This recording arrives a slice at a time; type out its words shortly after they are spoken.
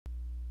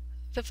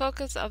The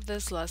focus of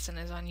this lesson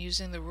is on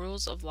using the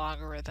rules of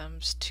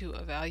logarithms to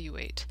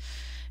evaluate.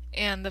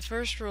 And the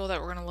first rule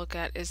that we're going to look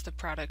at is the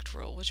product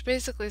rule, which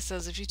basically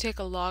says if you take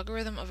a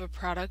logarithm of a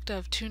product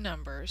of two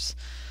numbers,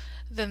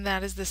 then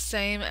that is the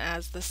same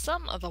as the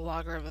sum of the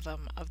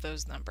logarithm of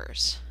those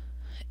numbers.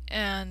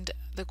 And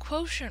the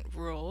quotient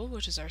rule,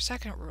 which is our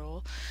second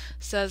rule,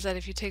 says that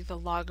if you take the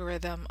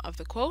logarithm of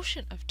the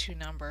quotient of two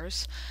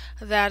numbers,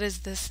 that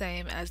is the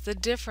same as the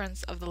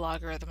difference of the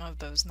logarithm of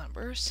those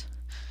numbers.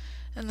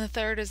 And the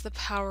third is the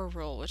power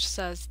rule, which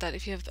says that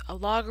if you have a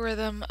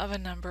logarithm of a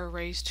number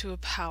raised to a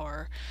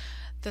power,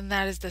 then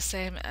that is the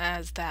same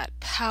as that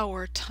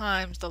power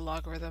times the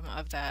logarithm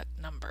of that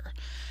number.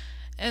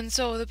 And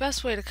so the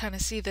best way to kind of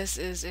see this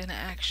is in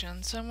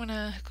action. So I'm going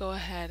to go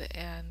ahead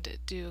and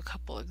do a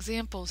couple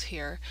examples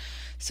here.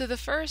 So the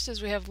first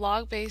is we have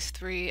log base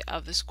 3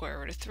 of the square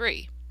root of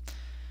 3.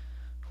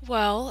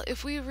 Well,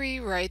 if we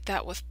rewrite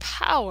that with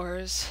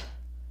powers,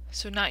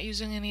 so not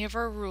using any of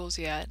our rules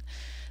yet,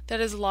 that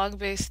is log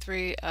base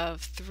 3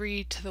 of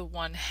 3 to the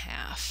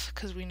 1/2,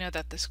 because we know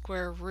that the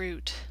square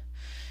root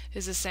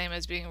is the same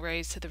as being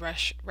raised to the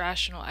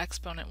rational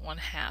exponent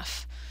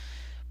 1/2.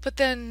 But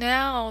then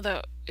now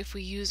that if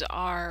we use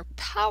our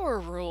power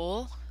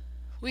rule,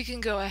 we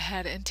can go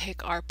ahead and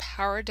take our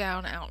power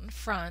down out in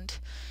front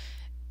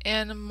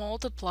and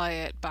multiply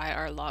it by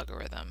our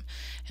logarithm,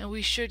 and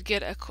we should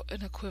get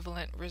an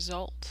equivalent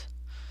result.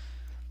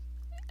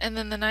 And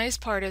then the nice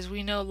part is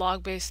we know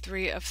log base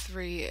 3 of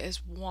 3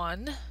 is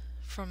 1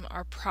 from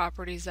our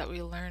properties that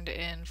we learned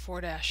in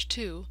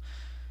 4-2.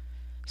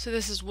 So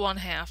this is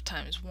 1/2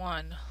 times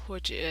 1,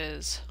 which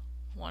is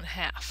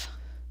 1/2.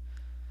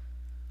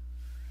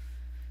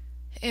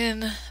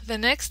 In the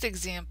next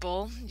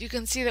example, you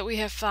can see that we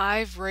have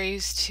 5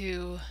 raised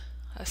to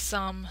a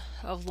sum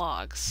of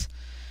logs.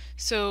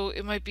 So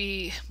it might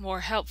be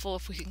more helpful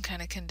if we can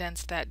kind of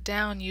condense that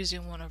down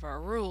using one of our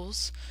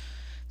rules.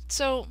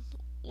 So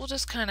we'll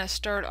just kind of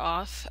start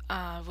off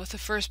with the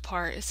first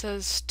part. It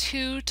says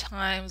 2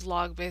 times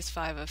log base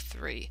 5 of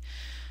 3.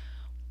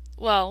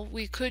 Well,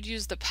 we could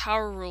use the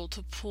power rule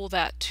to pull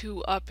that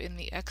 2 up in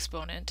the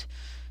exponent.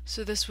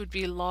 So this would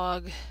be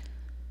log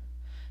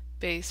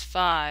base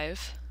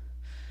 5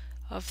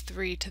 of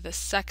 3 to the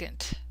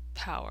second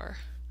power,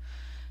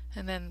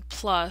 and then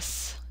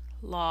plus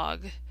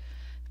log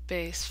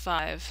base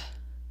 5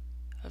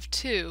 of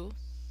 2.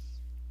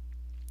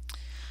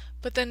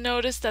 But then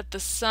notice that the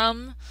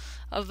sum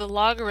of the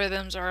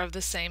logarithms are of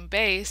the same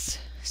base,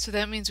 so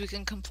that means we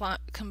can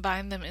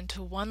combine them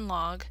into one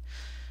log.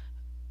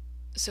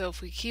 So if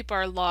we keep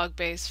our log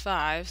base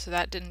 5, so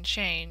that didn't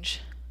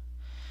change,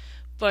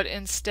 but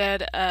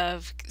instead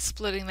of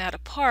splitting that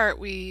apart,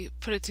 we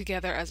put it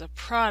together as a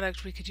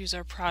product, we could use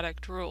our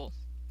product rule.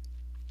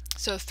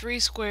 So 3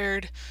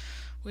 squared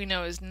we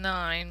know is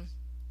 9,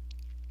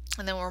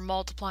 and then we're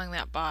multiplying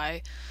that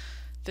by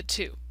the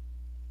 2.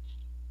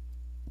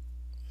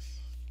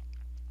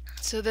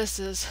 So this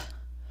is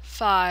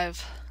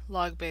 5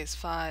 log base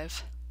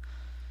 5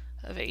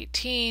 of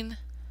 18.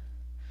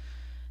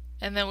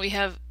 And then we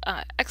have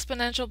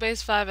exponential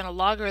base 5 and a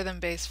logarithm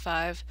base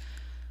 5.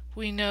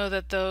 We know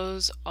that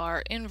those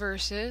are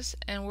inverses,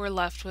 and we're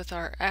left with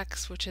our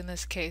x, which in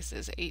this case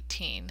is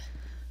 18.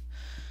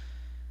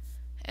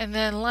 And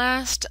then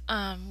last,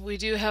 we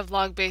do have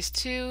log base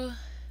 2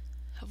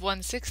 of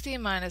 160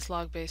 minus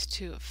log base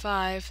 2 of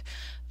 5.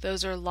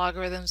 Those are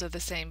logarithms of the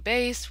same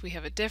base. We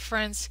have a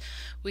difference.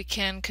 We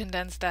can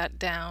condense that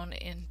down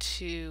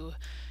into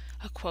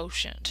a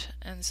quotient.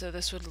 And so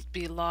this would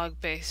be log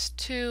base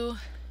 2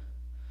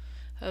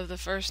 of the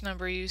first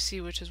number you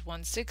see, which is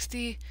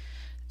 160,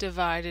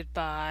 divided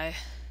by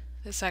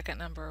the second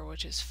number,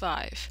 which is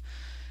 5.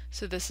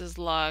 So this is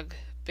log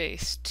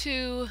base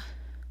 2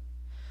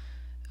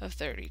 of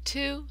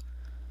 32,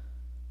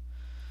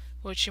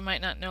 which you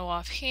might not know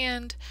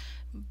offhand,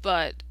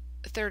 but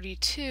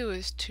 32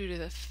 is 2 to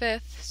the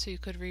 5th, so you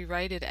could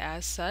rewrite it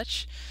as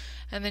such.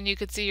 And then you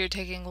could see you're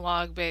taking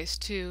log base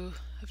 2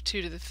 of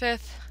 2 to the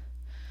 5th,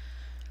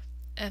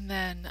 and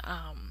then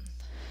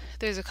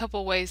there's a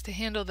couple ways to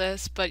handle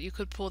this, but you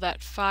could pull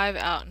that 5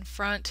 out in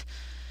front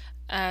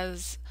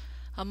as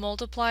a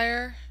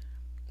multiplier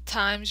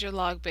times your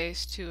log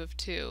base 2 of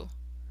 2.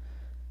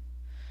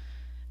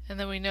 And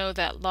then we know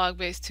that log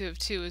base 2 of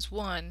 2 is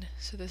 1,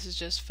 so this is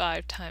just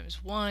 5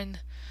 times 1,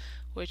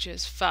 which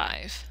is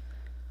 5.